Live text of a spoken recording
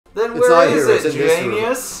Then where is it,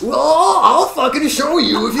 genius? Well, I'll fucking show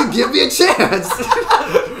you if you give me a chance.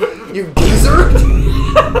 You geezer.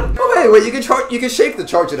 Oh, wait, you can shake to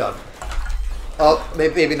charge it up. Oh,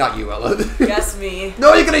 maybe not you, Ella. Guess me.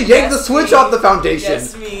 No, you're gonna yank the switch off the foundation.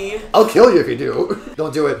 Guess me. I'll kill you if you do.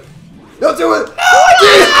 Don't do it. Don't do it.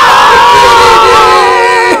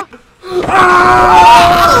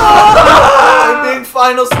 I'm being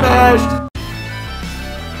final smashed.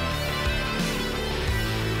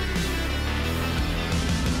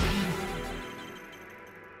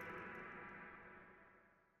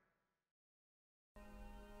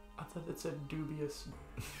 I thought it said dubious.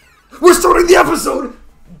 We're starting the episode!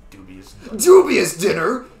 Dubious. Dubious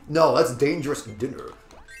dinner? No, that's dangerous dinner.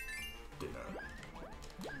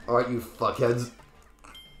 Alright, you fuckheads.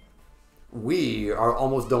 We are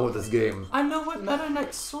almost done with this game. I know what Meta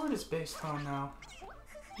Knight's sword is based on now.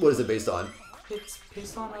 What is it based on? It's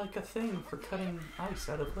based on like a thing for cutting ice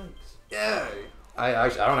out of lakes. Yeah. I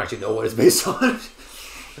don't actually know what it's based on.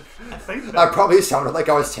 I think I probably sounded like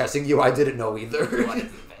I was testing you. I didn't know either. What is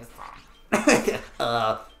it based on?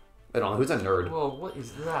 I don't know. Who's a nerd? Whoa, what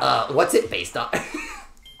is that? What's it based on?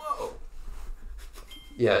 Whoa.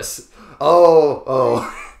 Yes. Oh.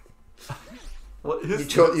 What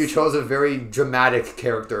is you chose a very dramatic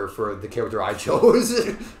character for the character I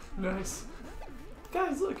chose. Nice.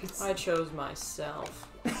 Guys, look, it's... I chose myself.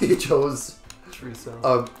 You chose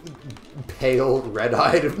a pale,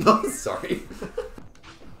 red-eyed... No, sorry.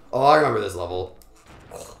 Oh, I remember this level.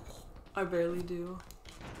 I barely do.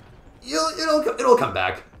 It'll come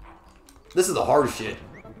back. This is the hard shit.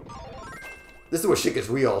 This is where shit gets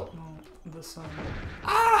real. No, the sun.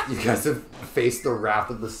 Ah! You guys have faced the wrath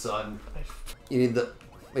of the sun. You need the...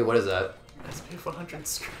 Wait, what is that? SPF 100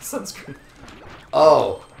 sunscreen.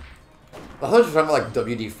 Oh. I thought you were talking about like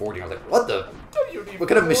WD-40. I was like, what the... WD-40. What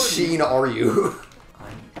kind of machine are you?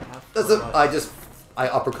 That's I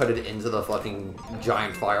uppercutted into the fucking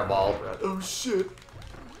giant fireball. Oh shit.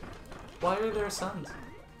 Why are there suns?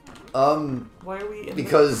 Why are we in the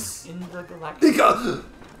galactic?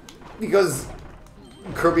 Because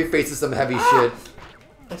Kirby faces some heavy shit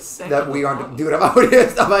that we aren't... Dude, I'm out here.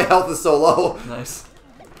 My health is so low. Nice.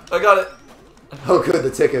 I got it. Oh, good, the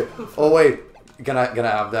ticket. Oh, wait. Can I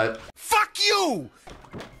have that? Fuck you!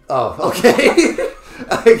 Oh, okay.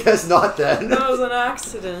 I guess not then. That was an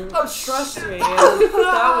accident. Oh, trust me.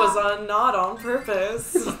 That was not on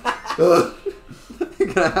purpose. Can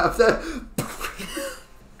I have that?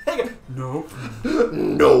 No.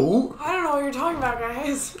 No. I don't know what you're talking about,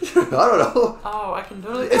 guys. I don't know. Oh, I can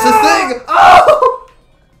totally... It's a thing! Oh!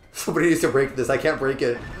 Somebody needs to break this. I can't break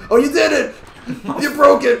it. Oh, you did it! You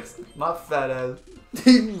broke it! My fat ass.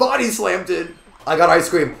 He body slammed it. I got ice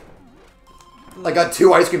cream. I got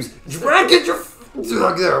 2 ice creams. Drag it, your... There,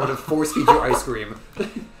 I'm gonna force feed you ice cream.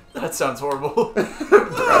 That sounds horrible. I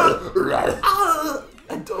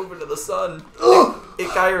dove into the sun.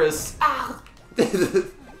 Icarus.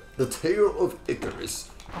 The tale of Icarus.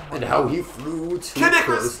 And how he flew too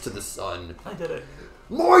close to the sun. I did it.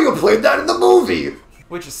 Mario played that in the movie!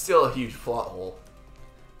 Which is still a huge plot hole.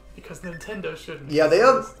 Because Nintendo shouldn't. Yeah, they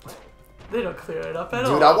have... They don't clear it up at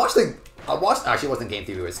all. Dude, I watched... Actually, it wasn't Game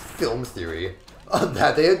Theory, it was Film Theory.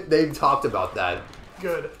 That they talked about that.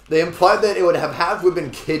 Good. They implied that it would have had to have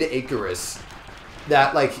been Kid Icarus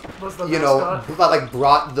that, like, you know,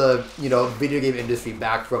 brought the, you know, video game industry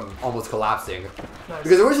back from almost collapsing. Nice.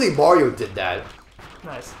 Because originally Mario did that.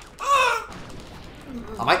 Nice. I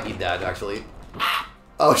might need that, actually.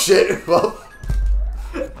 Oh shit, well...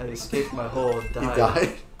 I escaped my hole and died. You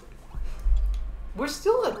died? We're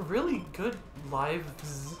still at really good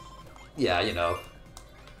lives. Yeah, you know.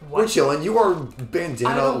 What? We're chilling. You are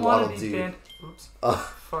Bandana Waddle Dee. Oops. I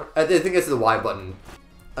think it's the Y button.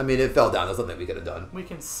 I mean, it fell down. That's something we could have done. We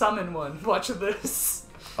can summon one. Watch this.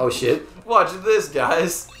 Oh shit. Watch this,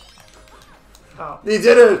 guys. Oh. You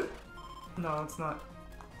did it! No, it's not.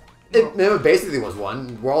 It basically was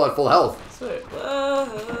one. We're all at full health. Sweet.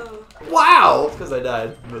 Wow! Because I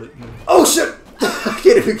died. Oh shit! I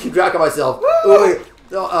can't even keep track of myself. Oh wait.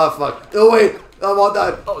 Oh fuck. Oh wait. I want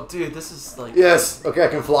that. Oh dude, this is like... Yes. Okay, I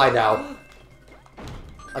can fly now.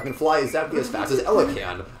 I can fly exactly as fast as Ella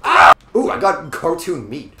can. Ah! Ooh, I got cartoon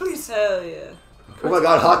meat. Please, hell yeah. Oh my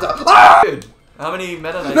god, hot dog. Ah! Dude, how many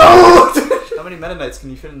Meta Knights? No! How many Meta Knights can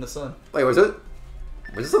you fit in the sun? Wait, was there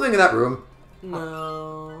something in that room?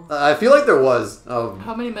 No. I feel like there was.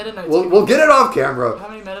 How many Meta Knights? We'll get it off camera. How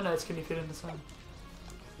many Meta Knights can you fit in the sun?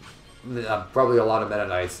 Probably a lot of Meta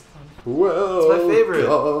Knights. Well, it's my favorite.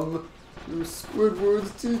 Welcome to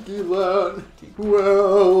Squidward's Tiki Land.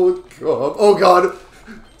 Welcome. Oh god.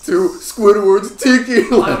 to Squidward's Tiki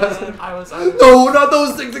Land. I was either... No, not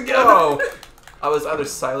those things again. Oh. I was either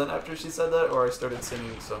silent after she said that, or I started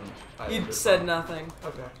singing some... You said nothing.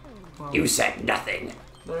 Okay. Well, You said nothing.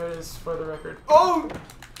 there it is for the record. Oh!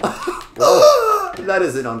 That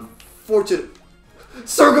is an unfortunate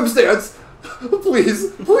circumstance.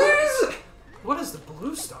 Please, please. What is the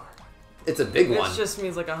blue star? It's a big one. It just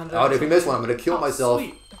means like 100. Oh, if we miss one, I'm gonna kill myself.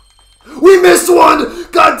 Sweet. We missed one!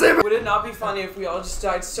 God damn it! Would it not be funny if we all just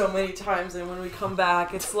died so many times and when we come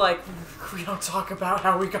back, it's like, we don't talk about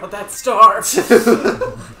how we got that star.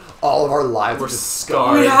 All of our lives We're are just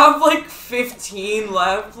scarred. We have like 15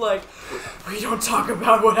 left, like, we don't talk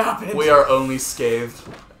about what happened. We are only scathed.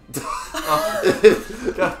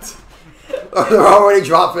 Oh. God. They're already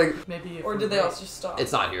dropping. Maybe if Or we did they wait. also just stop?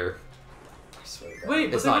 It's not here.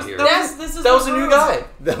 Wait, It's but not here. Yes, this is that was a new guy.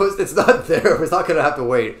 It's not there. It's not gonna have to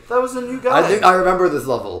wait. That was a new guy. I remember this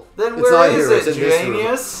level. Then it's where not is here. it, It's in this room.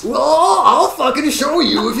 genius? Well, I'll fucking show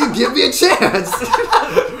you if you give me a chance.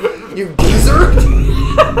 You geezer.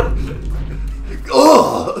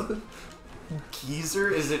 Ugh.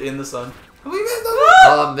 Geezer? Is it in the sun?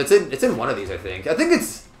 It's in one of these. I think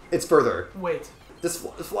it's further. Wait. Just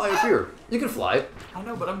fly up here. You can fly. I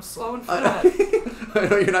know, but I'm slow and I fat. I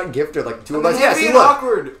know you're not gifted like two of I'm us. Yeah, heavy see, and look.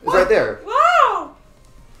 awkward. It's right there. Wow!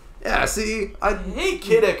 Yeah, see? Hey,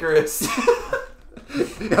 Kid Icarus.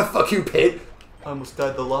 Yeah, fuck you, Pit. I almost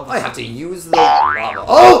died the lava. I have to use the lava.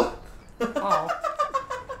 Oh! Oh.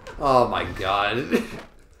 Oh my god.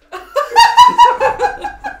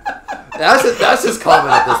 That's just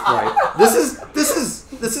common at this point.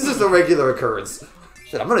 This is just a regular occurrence.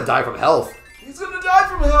 Shit, I'm gonna die from health. He's gonna die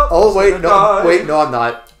from hell. Oh wait, no, I'm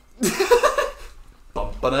not.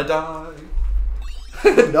 Bump gonna die.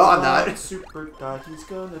 No, I'm not. Super die. He's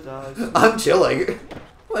gonna die. I'm chilling.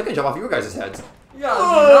 Well, I can jump off your guys' heads. Yeah,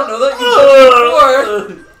 you don't know that you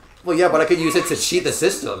did before. Well, yeah, but I could use it to cheat the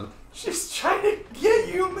system. She's trying to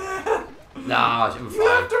get you, man. Nah, I'm fine. You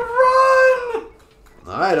have to run.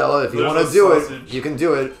 Alright, Ella, if you There's want a to do sausage. it, you can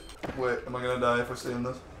do it. Wait, am I gonna die if I stay in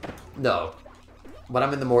this? No. But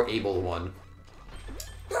I'm in the more able one.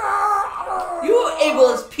 You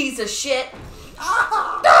ablest piece of shit.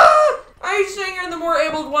 Are you saying you're the more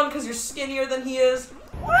abled one because you're skinnier than he is?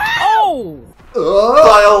 Oh!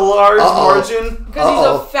 By a large margin. Because he's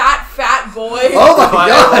a fat boy. Oh my By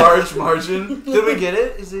god! a large margin. Did we get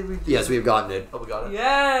it? Yes, we've gotten it. Oh, we got it.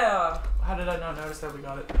 Yeah. How did I not notice that we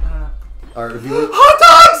got it? I don't know. Our reviewer. Hot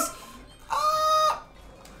dogs!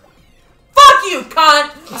 Fuck you,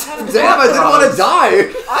 cunt! Damn, I didn't want to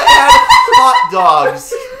die! I had hot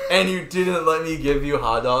dogs, and you didn't let me give you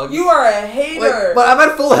hot dogs. You are a hater. Wait, but I'm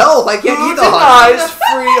at full health. I can't Who eat the hot denies dogs.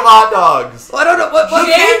 free hot dogs? I don't know. What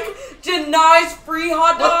Jake denies free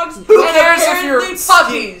hot dogs. Who and cares if you're apparently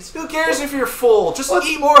puppies? Who cares if you're full? Just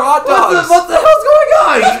eat more hot dogs. What the hell's going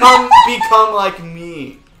on? Become like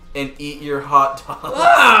me and eat your hot dogs.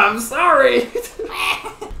 Ah, I'm sorry.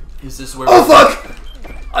 Is this where? Oh fuck!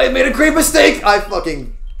 I made a great mistake. I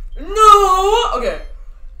fucking. No. Okay.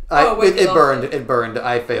 It burned. It burned.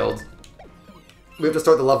 I failed. We have to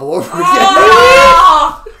start the level over again.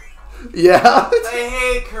 Ah! Yeah.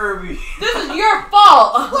 I hate Kirby. This is your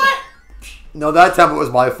fault. What? No, that time it was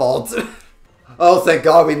my fault. Oh, thank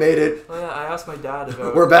God we made it. Oh, yeah, I asked my dad to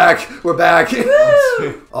go. We're back. We're back.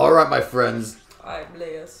 All right, my friends. Alright,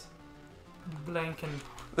 Blaze. Blanking.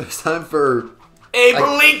 It's time for. Abe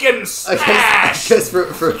Lincoln I smash. guess for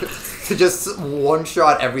to just one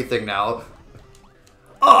shot everything now.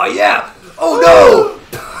 Oh yeah! Oh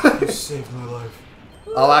no! You saved my life.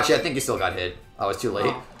 Oh, actually, I think you still got hit. I was too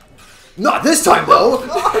late. Not this time though.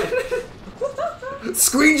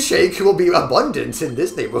 Screen shake will be abundant in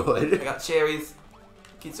this I neighborhood. got cherries.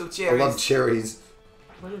 Get some I cherries. love cherries.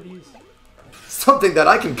 What are these? Something that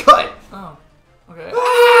I can cut. Oh. Okay.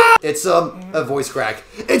 It's a voice crack.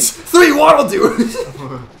 It's 3 waddle dudes.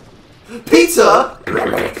 Pizza.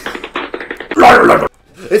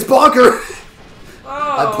 It's Bonker. Oh.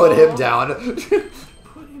 I put him down.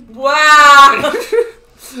 Wow.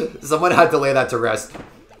 Someone had to lay that to rest.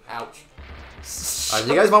 Ouch.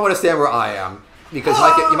 You guys might want to stand where I am because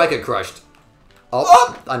you might get crushed.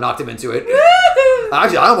 Oh, I knocked him into it.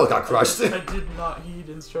 Actually, I almost got crushed. I did not heed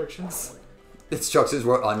instructions. Instructions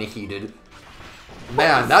were unheeded.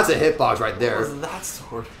 Man, that's a hitbox right What there. was that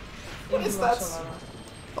sword? What is that sword?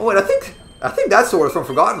 Oh wait, I think that sword is from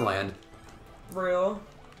Forgotten Land. Real.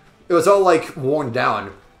 It was all like worn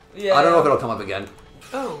down. Yeah. I don't know if it'll come up again.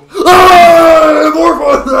 Oh. Ah,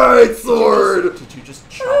 Morphodite sword! Did you just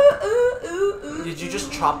chop? Did you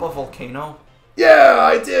just chop a volcano? Yeah,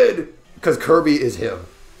 I did. Because Kirby is him.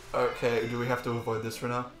 Okay, do we have to avoid this for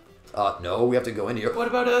now? No, we have to go in here. What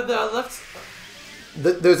about the left?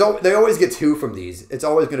 They always get 2 from these. It's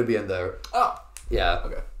always going to be in there. Oh. Yeah.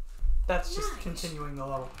 Okay. That's just continuing the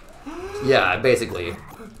level. Yeah, basically.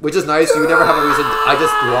 Which is nice. You never have a reason. I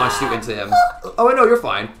just launched you into him. Oh, I know, you're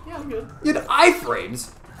fine. Yeah, I'm good. You had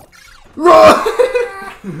iframes. Run!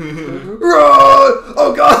 Run!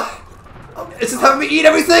 Oh, God. It's just having me eat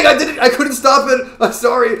everything. I couldn't stop it. I'm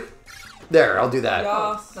sorry. There, I'll do that.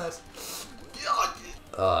 Yes. Nice.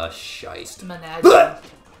 Shite.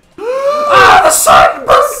 Ah, the sun!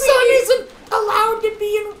 The sun isn't allowed to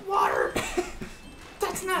be in water.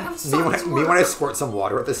 That's not how suns Me when I squirt some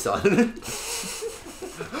water at the sun.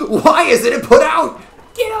 Why isn't it put out?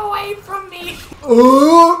 Get away from me!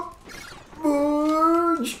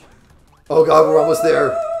 Merge. Oh God, we're almost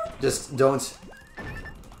there. Just don't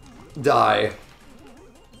die.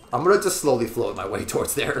 I'm gonna just slowly float my way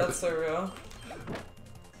towards there. That's so real.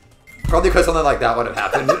 Probably because something like that would have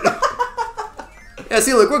happened. Yeah,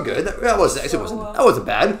 see, look, we're good. That wasn't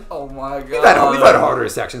bad. Oh my God. We've had harder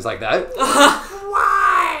sections like that.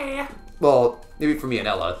 Why? Well, maybe for me and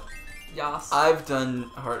Ella. Yes. I've done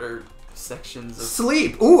harder sections of...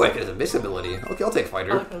 Sleep! Ooh, it has a miss ability. Okay, I'll take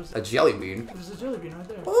fighter. A jelly bean. There's a jelly bean right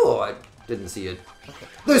there. Oh, I didn't see it. Okay.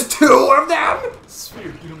 There's 2 of them!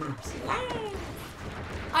 Sphere humors.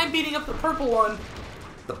 I'm beating up the purple one.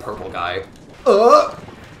 The purple guy. Oh,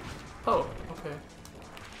 okay.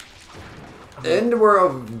 And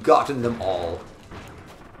we've gotten them all.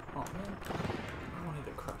 Oh man. I wanted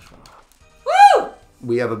to crush one. Woo!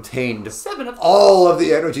 We have obtained 7 of all of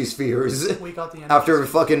the energy spheres. We got the energy after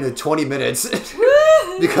fucking 20 minutes.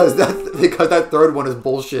 because that third one is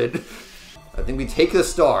bullshit. I think we take the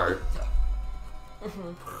star.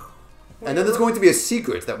 And then there's going to be a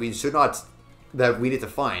secret that we need to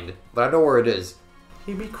find. But I know where it is.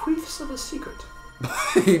 He bequeaths of a secret.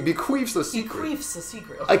 He bequeaths a secret. He queefs a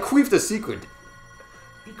secret. I queefed a secret.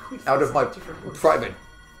 Bequeath Out of my private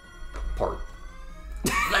part.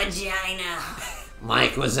 Vagina.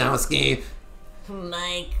 Mike Wazowski.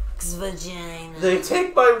 Mike's vagina. They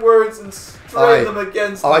take my words and stray them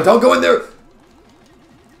against I don't go in there!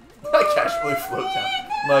 I casually float down.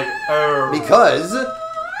 Like, Because...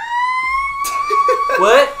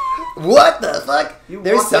 What? What the fuck?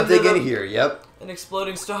 There's walked something into in here, yep. An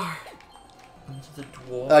exploding star. Into the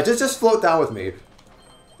dwarf. Just float down with me.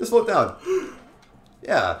 Just float down.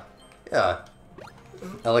 Yeah.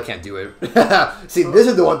 Ella can't do it. See, this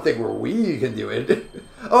is the one thing where we can do it.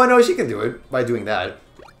 Oh, I know she can do it by doing that.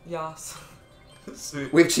 Yes.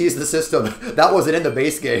 Sweet. We've cheesed the system. That wasn't in the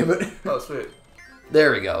base game. Oh, sweet.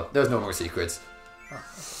 There we go. There's no more secrets.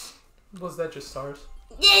 Was that just stars?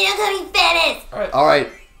 Yeah, you're gonna be finished. Alright.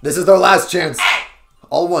 This is our last chance.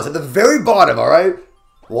 All at once. At the very bottom, alright?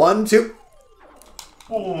 1, 2.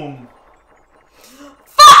 Boom.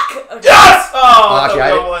 Fuck! Okay. Yes! Oh, Actually,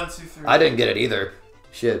 I 1, 2, 3. I didn't get it either.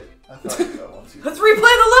 Shit. I thought you got 1, 2, 3. Let's replay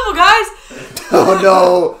the level, guys! Oh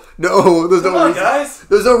no. No, there's no reason. Guys.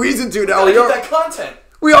 There's no reason to now. We get that content.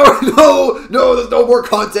 We are no, there's no more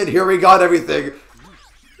content here. We got everything.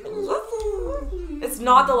 It's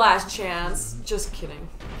not the last chance. Just kidding.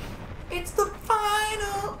 It's the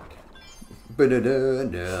final.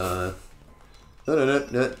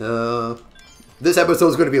 This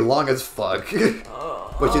episode's gonna be long as fuck.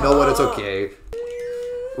 But you know what? It's okay.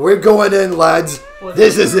 We're going in, lads.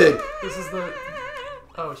 This is it. This is the...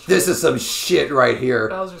 Oh, shit. This is some shit right here.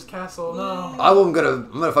 Bowser's castle. No. I'm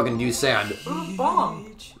gonna fucking use sand.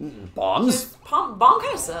 Bomb. Bombs? Bomb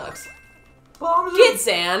kind of sucks. Bombs Get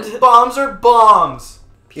sand. Bombs are bombs.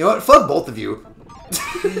 You know what? Fuck both of you.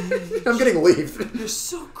 I'm getting leaf. You're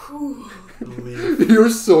so cool. You're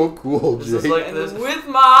so cool, Jake. This is like And this. with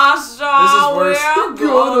my star, This is worse. we're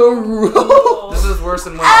Gonna roll. This is worse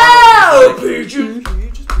than when. Oh, Peaches.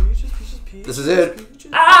 This is it.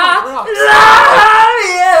 I love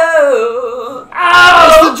you.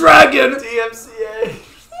 It's the dragon. DMCA.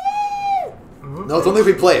 No, it's only if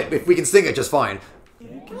we play it. If we can sing it, just fine.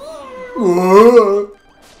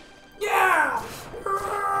 Yeah.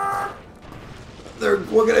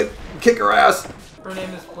 We're gonna kick her ass. Her name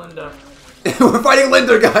is Linda. We're fighting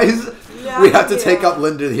Linda, guys. Yeah, We have to take up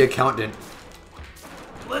Linda, the accountant.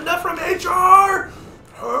 Linda from HR.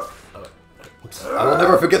 I will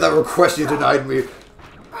never forget that request you denied me. Linda!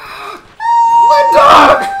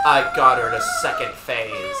 I got her to second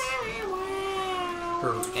phase.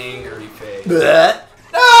 Her angry phase. Bleh.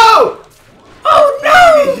 No! Oh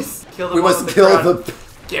no! Kill the We one must with kill crown. the...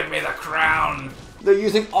 Give me the crown. They're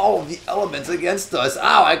using all of the elements against us.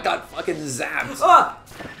 Ow, I got fucking zapped. Ah!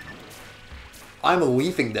 I'm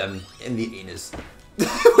leafing them in the anus.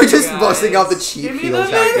 We're just busting out the cheap Give me heal the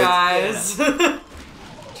tactics. guys.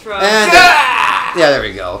 Trust. And yeah, there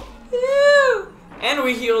we go. And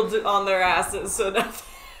we healed on their asses, so now.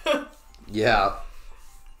 Yeah.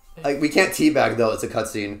 Like, we can't teabag though, it's a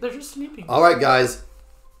cutscene. They're just sleeping. Alright, guys.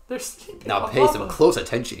 They're sleeping. Now pay some close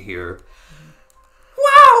attention here.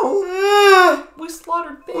 Wow! We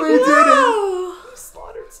slaughtered babies. We did it. We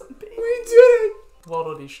slaughtered some babies. We did it.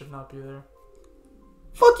 Waddle Dee should not be there.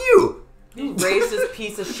 Fuck you. You racist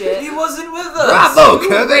piece of shit. He wasn't with us. Bravo,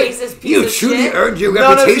 Kirby. racist piece You of truly shit. earned your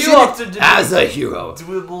None of you reputation opted to as a hero.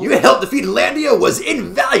 Dribble. Your help defeat Landia was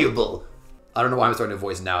invaluable. I don't know why I'm starting to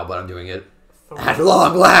voice now, but I'm doing it. At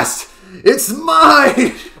long last, it's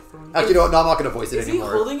mine. Actually, no, I'm not going to voice it Is anymore.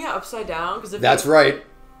 he holding it upside down? Because That's right.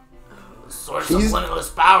 Source He's- of limitless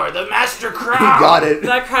power, the Master Crown. You got it.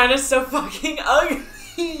 that crown is so fucking ugly.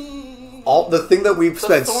 The thing that we've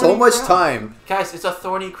spent so thorny much crown. time, Guys, it's a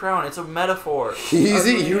thorny crown. It's a metaphor. he's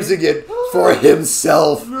using it for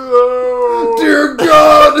himself. No. Dear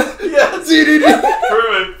God! Yes.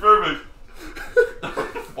 Perfect.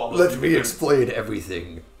 Let me explain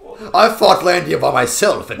everything. I fought Landia by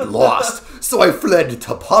myself and lost, so I fled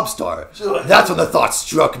to Popstar. That's when the thought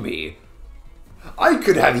struck me. I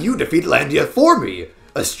could have you defeat Landia for me.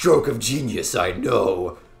 A stroke of genius, I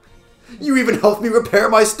know. You even helped me repair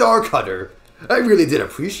my star cutter. I really did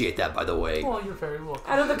appreciate that, by the way. Well, you're very welcome.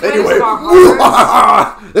 Out of the kindness Anyway, of our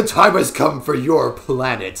hearts. the time has come for your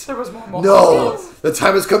planet. There was more. No, the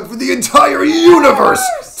time has come for the entire universe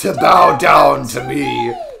to bow down to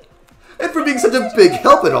me. And for being such a big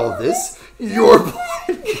help in all this, your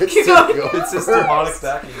planet gets to go It's his first. demonic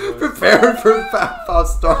backing. Prepare for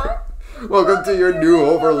Popstar. Welcome to your new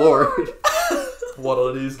overlord.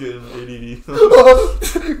 Waddle Dee's getting ADD.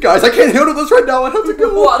 Guys, I can't handle this right now. I have to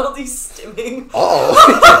go. Waddle Dee stimming. Oh.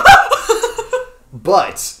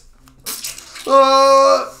 But.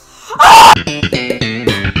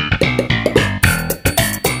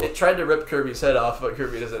 It tried to rip Kirby's head off, but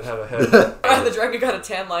Kirby doesn't have a head. The dragon got a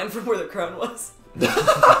tan line from where the crown was.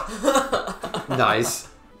 Nice.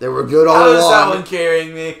 They were good all How is that along. one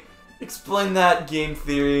carrying me? Explain that game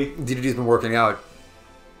theory. DDD's been working out.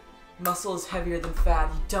 Muscle is heavier than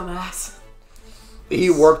fat, you dumbass. He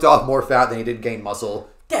worked off more fat than he did gain muscle.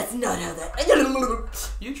 That's not how that.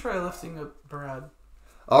 You try lifting up Brad.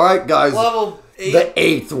 Alright, guys. Level 8. The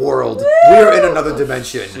 8th world. We are in another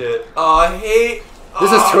dimension. Shit. Oh, I hate. This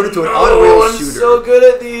has turned into an no, unreal I'm shooter. so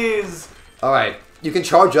good at these. Alright. You can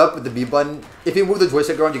charge up with the B button. If you move the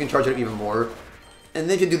joystick around, you can charge it up even more. And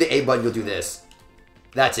then if you do the A button, you'll do this.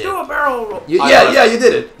 That's it. Do a barrel roll. You left. you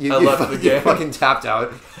did it. You, I you, left fucking, the game. you fucking tapped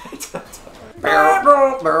out. They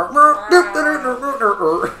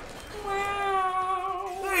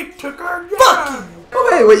took our Fuck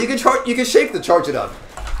Oh wait, you can shake the charge it up.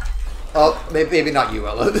 Oh, maybe not you,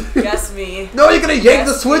 Ella. Yes, me. No, you're gonna yank Yes,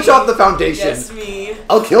 the switch me. off the foundation. Yes, me.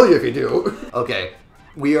 I'll kill you if you do. Okay,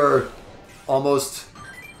 we are almost.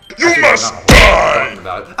 You Actually, must not die!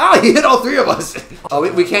 about. Ah, he hit all three of us. Oh,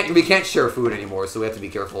 we can't share food anymore, so we have to be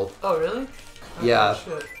careful. Oh, really? Yeah, Oh,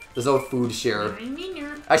 shit. there's no food share.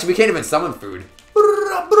 Actually, we can't even summon food.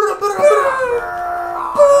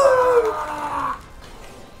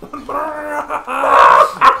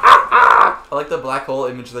 I like the black hole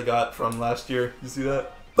image they got from last year. You see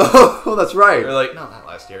that? Oh, that's right. Or like, no, not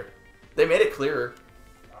last year. They made it clearer.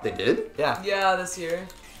 They did? Yeah. Yeah, this year.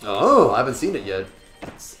 Oh, I haven't seen it yet.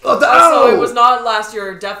 So Oh, it was not last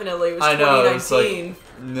year, definitely. It was I know. It 2019. was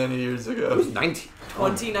like many years It ago. was 19.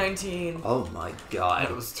 2019. Oh my god.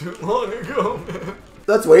 It was too long ago, man.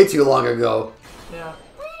 That's way too long ago. Yeah.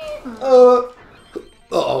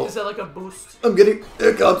 Uh-oh. Is that like a boost? I'm getting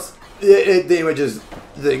hiccups. The images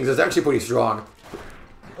things is actually pretty strong.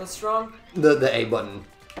 What's strong? The A button.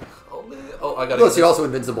 Oh, man. Oh, I gotta. Plus, get you're this. also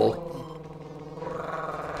invincible.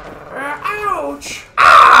 Ouch!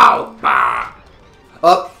 Ow! Ah!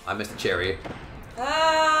 Oh, I missed a cherry.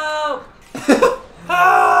 Help!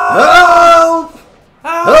 Help!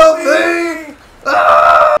 Help me!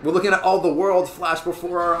 Ah! We're looking at all the world flash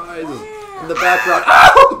before our eyes. In the background.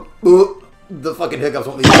 Ow! Ooh, the fucking hiccups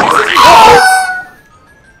won't leave. Ah!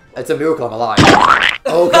 It's a miracle I'm alive.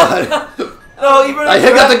 Oh god. No, even I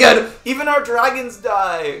hiccuped again. Even our dragons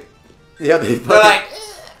die. Yeah, they They're like,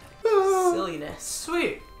 Silliness.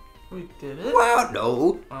 sweet. We did it. wow,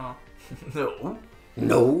 no. Oh. No.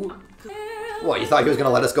 No. What, you thought he was gonna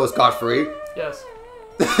let us go scot-free? Yes.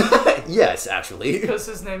 Yes, actually. Because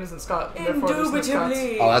his name isn't Scott. And therefore there's no Scots.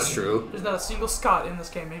 Indubitably. Oh, that's true. There's not a single Scott in this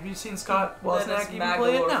game. Maybe you've seen Scott Then it's Wozniak even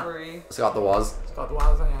play it Magolor now. free. Scott the Woz. Scott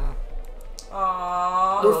Wozniak.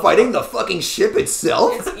 Aww. We're fighting the fucking ship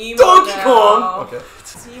itself? It's emo Donkey now. Kong! Okay.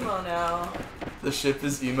 It's emo now. The ship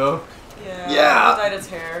is emo. Yeah. Yeah. Dyed its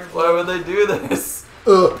hair. Why would they do this?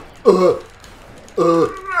 Get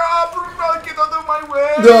out of my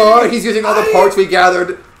way! No, he's using all the parts we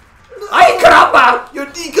gathered. You're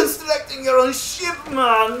deconstructing your own ship,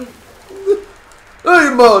 man! Hey,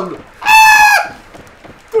 man!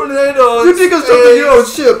 Tornado! You're deconstructing your own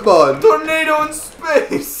ship, man! Tornado in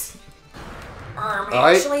space!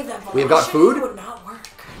 Actually, the We've got food? would not work.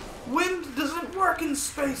 Wind doesn't work in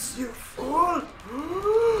space, you fool!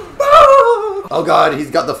 Oh god, he's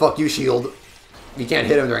got the fuck you shield. You can't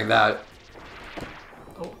hit him during that.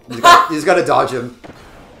 Oh. You just gotta dodge him.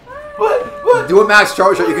 What? Do a max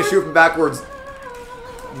charge shot, you can shoot from backwards.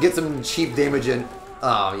 Get some cheap damage in.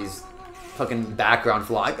 Oh, he's fucking background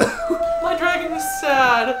flying. My dragon is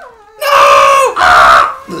sad. No!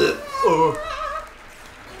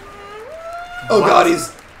 Oh god,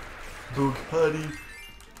 he's... Bugatti.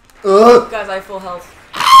 Guys, I have full health.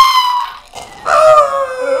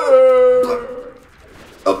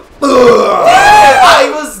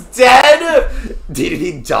 I was dead! Dude,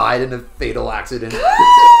 he died in a fatal accident.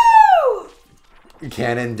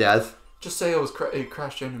 Canon death. Just say it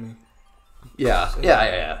crashed into me. Yeah,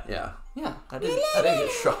 yeah. Yeah, I didn't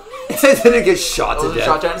get shot. He didn't get shot to death.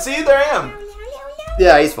 Shot down. See, there I am.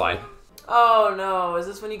 Yeah, he's fine. Oh no, is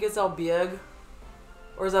this when he gets all big?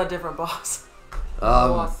 Or is that a different boss?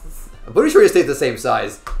 I'm pretty sure he stayed the same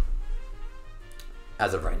size.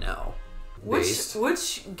 As of right now.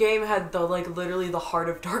 Which game had the literally the Heart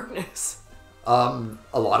of Darkness? A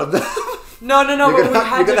lot of them. No,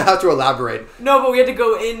 You're gonna have to elaborate. No, but we had to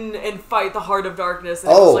go in and fight the Heart of Darkness,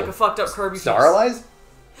 and it was like a fucked up Kirby piece. Star Allies?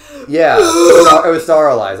 Yeah, it was Star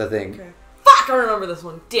Allies, I think. Okay. Fuck, I remember this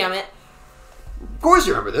one. Damn it. Of course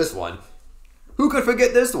you remember this one. Who could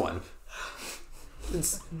forget this one?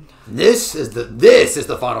 This is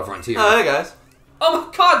the Final Frontier. Hey guys. Oh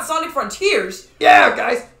my god, Sonic Frontiers! Yeah,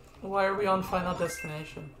 guys. Why are we on Final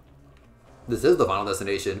Destination? This is the Final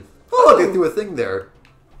Destination. Oh, look, I threw a thing there.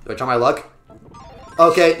 Do I try my luck?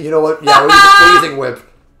 Okay, you know what? Yeah, we're using Whip.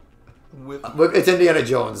 It's Indiana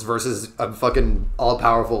Jones versus a fucking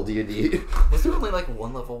all-powerful deity. Was there only like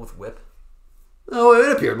one level with Whip? Oh, it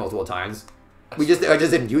appeared multiple times. I just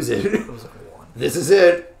didn't use it. It was like one. This is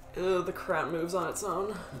it. Ew, the crap moves on its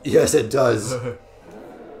own. Yes, it does.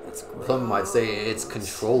 That's gross. Some might say it's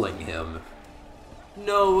controlling him.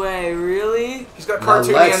 No way, really? He's got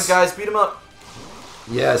cartoon hands, guys. Beat him up.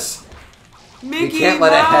 Yes. Mickey We can't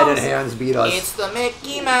let a head and hands beat us. It's the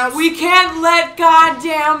Mickey Mouse. We can't let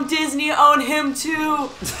goddamn Disney own him too.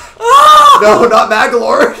 No, not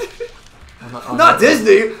Magolor. Not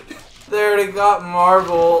Disney. They already got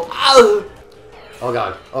Marvel. Oh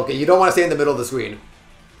god. Okay, you don't want to stay in the middle of the screen.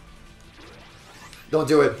 Don't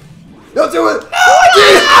do it. Don't do it.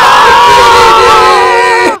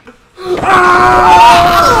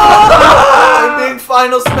 I'm being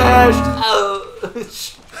final smashed.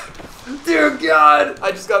 Dear God.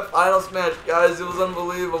 I just got final smashed, guys. It was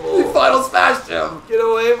unbelievable. You final smashed him. Get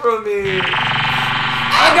away from me.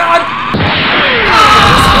 Oh god.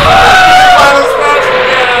 Final smash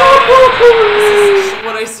again.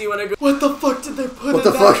 What I see when I go, what the fuck did they put What in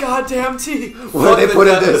the that fuck? goddamn tea? What did they put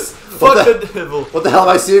in this? Fuck the devil. What the hell am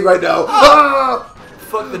I seeing right now?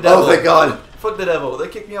 Fuck the devil. Oh thank God. Fuck the devil. They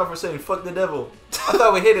kicked me out for saying fuck the devil. I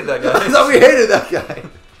thought we hated that guy. I thought we hated that guy.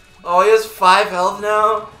 Oh, he has 5 health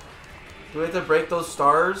now? Do we have to break those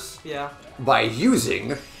stars? Yeah. By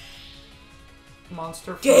using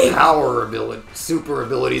Monster power ability, super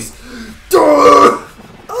abilities.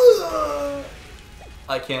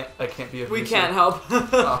 I can't be a We can't help.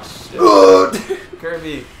 Oh shit.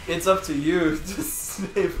 Kirby, it's up to you to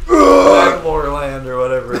save Magolor Land or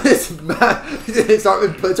whatever. It's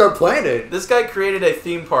our planet. This guy created a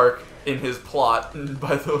theme park in his plot,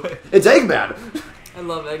 by the way. It's Eggman. I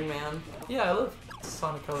love Eggman. Yeah, I love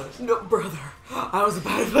Sonic Colors. No, brother. I was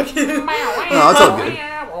about to fucking... No, it's all good.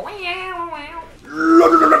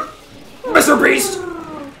 Mr. Beast!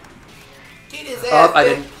 Oh, I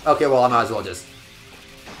didn't. Okay, well, I might as well just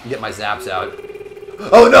get my zaps out.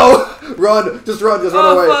 Oh no! Run! Just run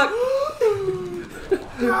away. Fuck.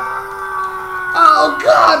 Oh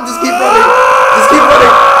god! Just keep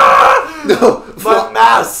running! No! My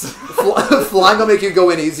mass! Flying will make you go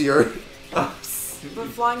in easier. But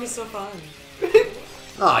flying is so fun.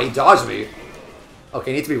 Ah, he dodged me.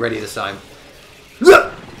 Okay, need to be ready this time.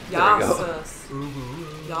 Yassus.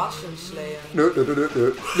 Yassenschlayer.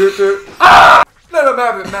 Let him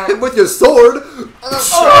have it, man. With your sword!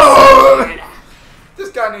 This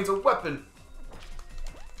guy needs a weapon.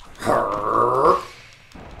 I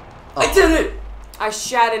did it! I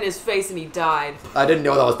shat in his face and he died. I didn't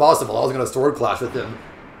know that was possible. I was gonna sword clash with him.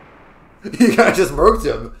 You guys just murked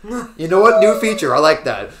him. You know what? New feature. I like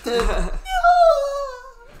that.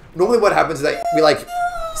 Normally what happens is that we, like,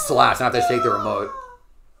 slash and have to shake the remote.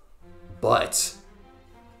 But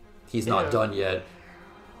he's not done yet.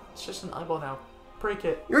 It's just an eyeball now. Break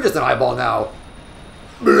it. You're just an eyeball now.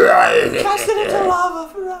 Cast it into lava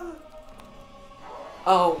forever.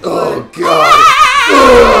 Oh. Oh, God.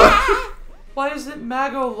 Why is it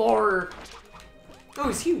Magolor? Oh,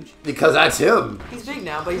 he's huge. Because that's him. He's big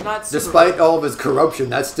now, but he's not super Despite all of his corruption,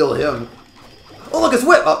 that's still him. Oh, look, his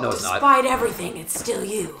whip! Oh, no, it's not. Despite everything, it's still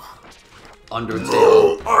you.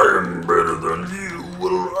 Undertale. I am better than you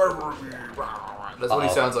will ever be. That's what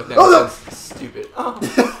he sounds like now. Oh, no. He sounds stupid. Oh.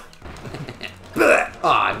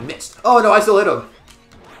 I missed. Oh, no, I still hit him.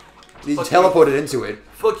 He teleported into it.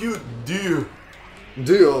 Fuck you, dear.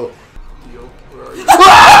 Deal. Where are you?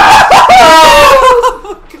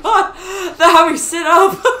 Oh, God. That's how we sit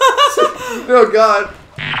up. Oh, God.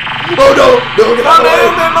 Oh, no. No, get out of the way.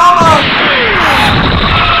 Mama!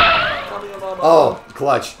 Oh,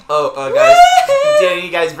 clutch. Oh, guys. Did you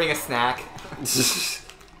guys bring a snack?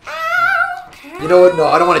 You know what? No,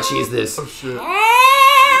 I don't want to cheese this. Oh, shit.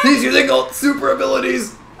 He's using super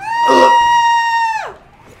abilities.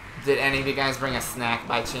 Did any of you guys bring a snack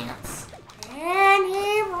by chance?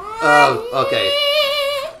 Okay.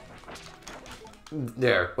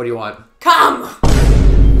 There. What do you want? Come!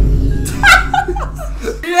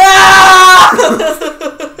 Yeah!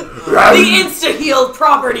 The insta-healed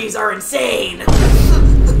properties are insane.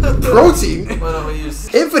 Protein? Why don't we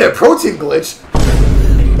use... Infinite protein glitch?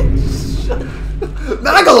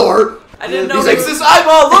 Magolor! I didn't know He's he like, was... this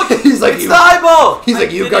eyeball! Look! He's like, it's the eyeball! He's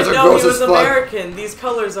like, you guys are I gross didn't as know fuck. he was American. These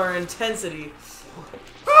colors are intensity.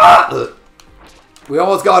 We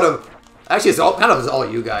almost got him. Actually, it's all kind of all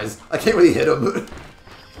you guys. I can't really hit him.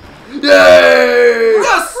 Yay!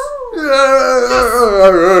 Yes! Yay!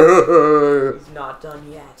 He's not done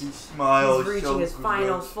yet. Smile. He's reaching his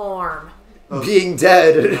final form. Being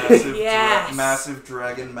dead. Massive, Yes. massive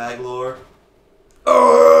dragon Magolor.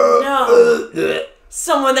 No.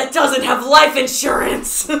 Someone that doesn't have life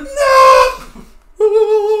insurance.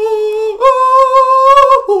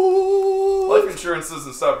 Life insurance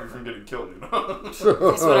doesn't stop you from getting killed, you know? That's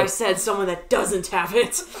what I said. Someone that doesn't have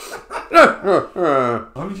it.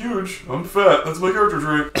 I'm huge. I'm fat. That's my character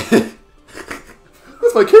trait.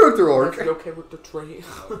 That's my character arc. Are you okay with the trait?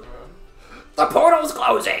 The portal's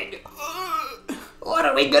closing. What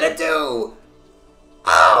are we gonna do?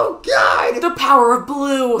 Oh, God! The power of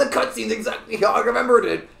blue. The cutscene's exactly how I remembered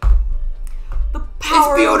it. The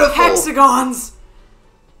power of hexagons.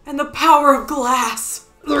 And the power of glass.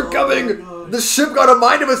 They're coming. The ship got a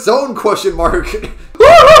mind of its own, question mark.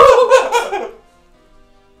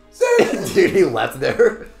 Dude, he left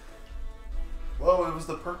there. Whoa, it was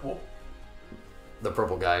the purple. The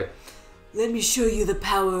purple guy. Let me show you the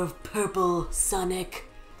power of purple, Sonic.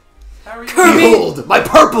 How are you? Kirby! Behold, my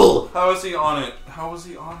purple! How is he on it? How was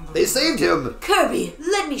he on the... They saved him. Kirby,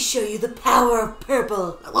 let me show you the power of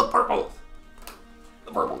purple. I love purple.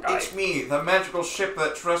 The purple guy. It's me, the magical ship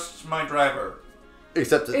that trusts my driver.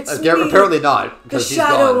 Except It's apparently not, The because he's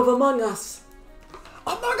shadow gone. of Among Us.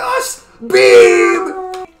 Among Us!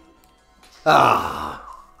 Beam! Ah.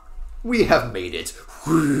 We have made it.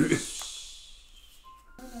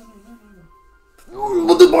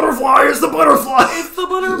 The butterfly is the butterfly! It's the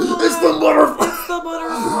butterfly. It's the butterfly! It's the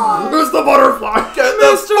butterfly. It's the butterfly! Get the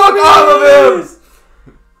Mr. fuck out of him!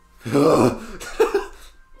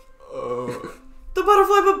 The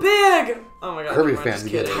butterfly, but big. Oh my god. Kirby never mind, fans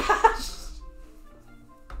just get kidding. it.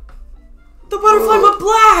 The butterfly, but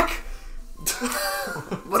black.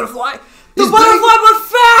 Butterfly? The He's butterfly, but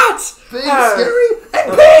fat. big, scary, and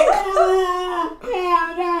pink!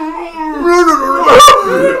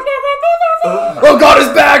 Oh god, he's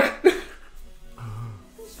back!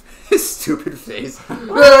 His stupid face. Hey!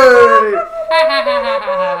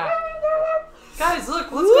 Guys,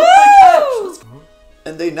 look, let's go play catch. Let's go.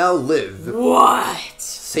 And they now live What?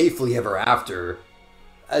 safely ever after,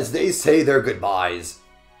 as they say their goodbyes.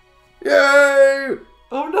 Yay!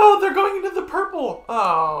 Oh no, they're going into the purple.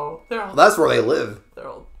 Oh, That's where they live. they're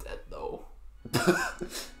all dead though.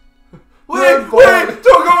 Wait, don't go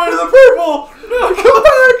into the purple! No, come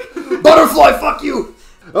back! Butterfly, fuck you!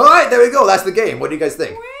 Alright, there we go. That's the game. What do you guys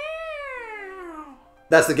think?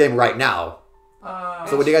 That's the game right now.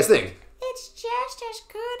 So what do you guys think? It's just as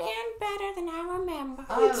good and better than I remember.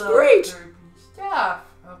 It's great! Yeah.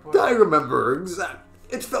 I remember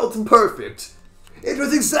it felt perfect. It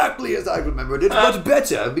was exactly as I remembered it, but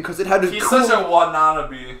better because it had He's cool such a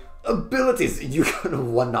Watanabe. abilities. You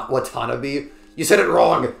Watanabe? You said it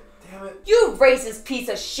wrong. Damn it. You racist piece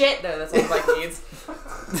of shit. No, that's what Mike needs.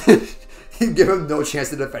 You give him no chance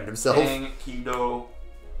to defend himself. Dang, Kido.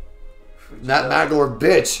 That Magolor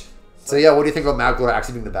bitch. So yeah, what do you think about Magolor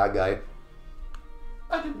actually being the bad guy?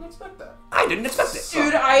 I didn't expect that. I didn't expect it.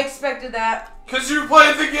 Dude, I expected that. Cause you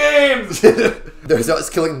played the games! There's us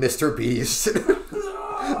killing Mr. Beast.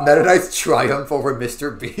 Meta Knight's triumph over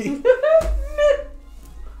Mr. Beast.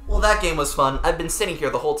 Well, that game was fun. I've been sitting here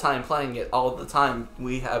the whole time playing it all the time.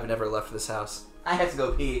 We have never left this house. I had to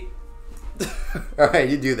go pee. Alright,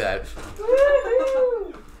 you do that.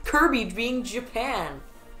 Kirby being Japan.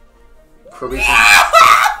 Kirby.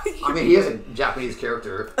 I mean, he is a Japanese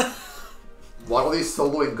character. Waddle is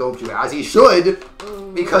soloing Goku as he should,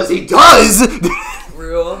 because he does!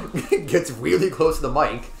 Real. Gets really close to the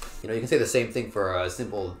mic. You know, you can say the same thing for a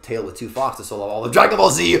simple Tale with Two Foxes solo all of Dragon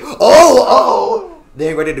Ball Z. Oh! They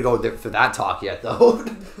ain't ready to go for that talk yet, though.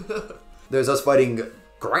 There's us fighting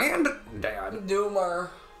Granddad. Doomer.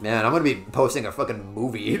 Man, I'm gonna be posting a fucking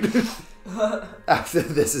movie after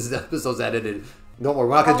this episode's edited. Don't worry,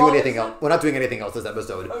 we're not gonna do anything else. We're not doing anything else this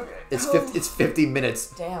episode. Okay. It's 50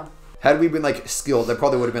 minutes. Damn. Had we been like skilled, that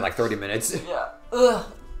probably would have been like 30 minutes. Yeah. Ugh.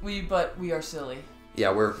 But we are silly.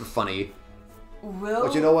 Yeah, we're funny. Will.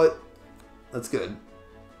 But you know what? That's good.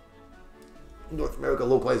 North America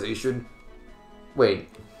localization. Wait.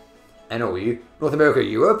 NOE? North America,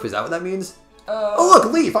 Europe? Is that what that means? Oh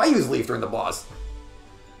look, Leaf! I use Leaf during the boss.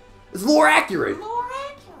 It's lore accurate. More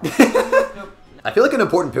accurate. I feel like an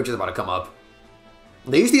important picture is about to come up.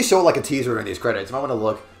 They usually show like a teaser in these credits. You might want to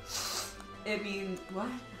look. It means what?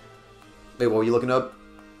 Wait, what were you looking up?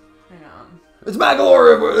 Hang on. It's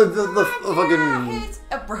Magolor! The fucking... It's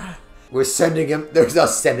a bruh. We're sending him... There's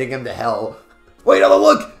us sending him to hell. Wait, oh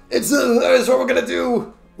look! It's what we're gonna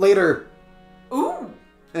do later. Ooh!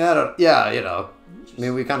 Yeah, you know. I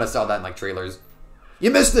mean, we kind of saw that in like trailers. You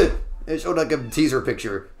missed it! It showed like a teaser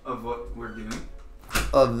picture. Of what we're doing?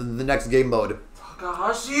 Of the next game mode.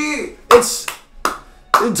 Takahashi! It's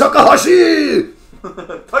Takahashi!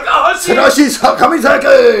 Takahashi! Tadashi's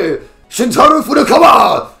Kamitake! Shintaro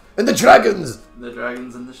Furukawa! And the dragons! The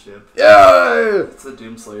dragons in the ship. Yay! It's the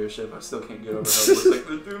Doomslayer ship. I still can't get over how it looks like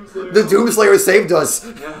the Doomslayer. The Doomslayer saved us!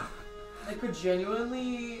 Yeah. I could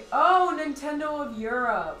genuinely... Oh, Nintendo of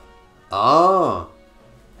Europe. Oh.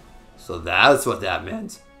 So that's what that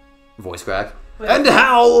meant. Voice crack. But And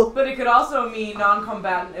how? But it could also mean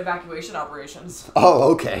non-combatant evacuation operations.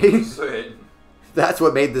 Oh, okay. Sweet. That's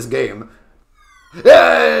what made this game.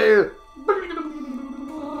 Yay!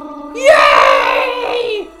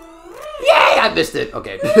 Yay! Yay! I missed it.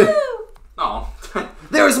 Okay. Oh.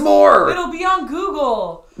 There's more! It'll be on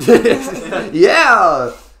Google.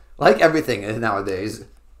 Yeah! Like everything nowadays.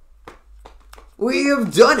 We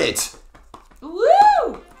have done it!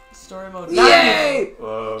 Woo! Story mode. Yay!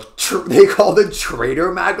 They called it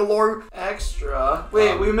Traitor Magolor? Extra.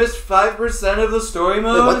 Wait, we missed 5% of the story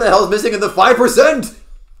mode? Wait, what the hell's missing in the 5%?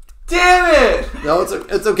 Damn it! No,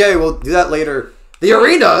 it's okay. We'll do that later. The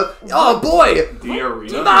arena? Oh boy! The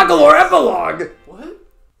arena? Magolor Epilogue! What?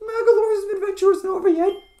 Magolor's adventure isn't over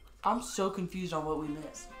yet. I'm so confused on what we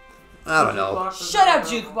missed. I don't know. Shut up,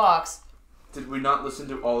 Jukebox. Did we not listen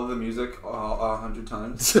to all of the music 100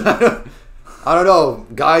 times? I don't know,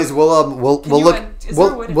 guys. We'll look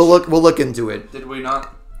into it. Did we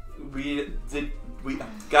not?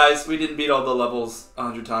 Guys, we didn't beat all the levels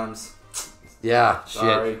 100 times. Yeah, shit.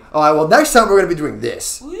 Sorry. All right. Well, next time we're gonna be doing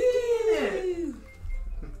this. Woo!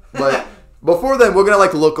 But before then, we're gonna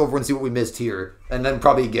like look over and see what we missed here, and then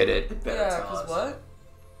probably get it. Yeah, because what?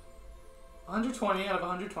 120 out of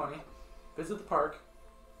 120. Visit the park.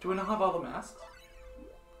 Do we not have all the masks?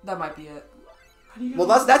 That might be it. Well,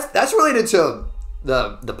 that's related to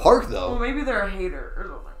the park though. Well, maybe they're a hater or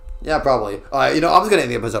something. Yeah, probably. You know, I'm just gonna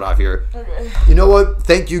end the episode off here. Okay. You know what?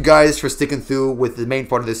 Thank you guys for sticking through with the main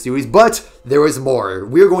part of this series, but there is more.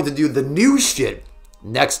 We are going to do the new shit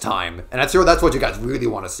next time, and that's what you guys really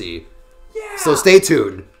want to see. Yeah. So stay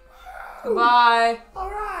tuned. Goodbye. All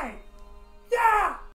right.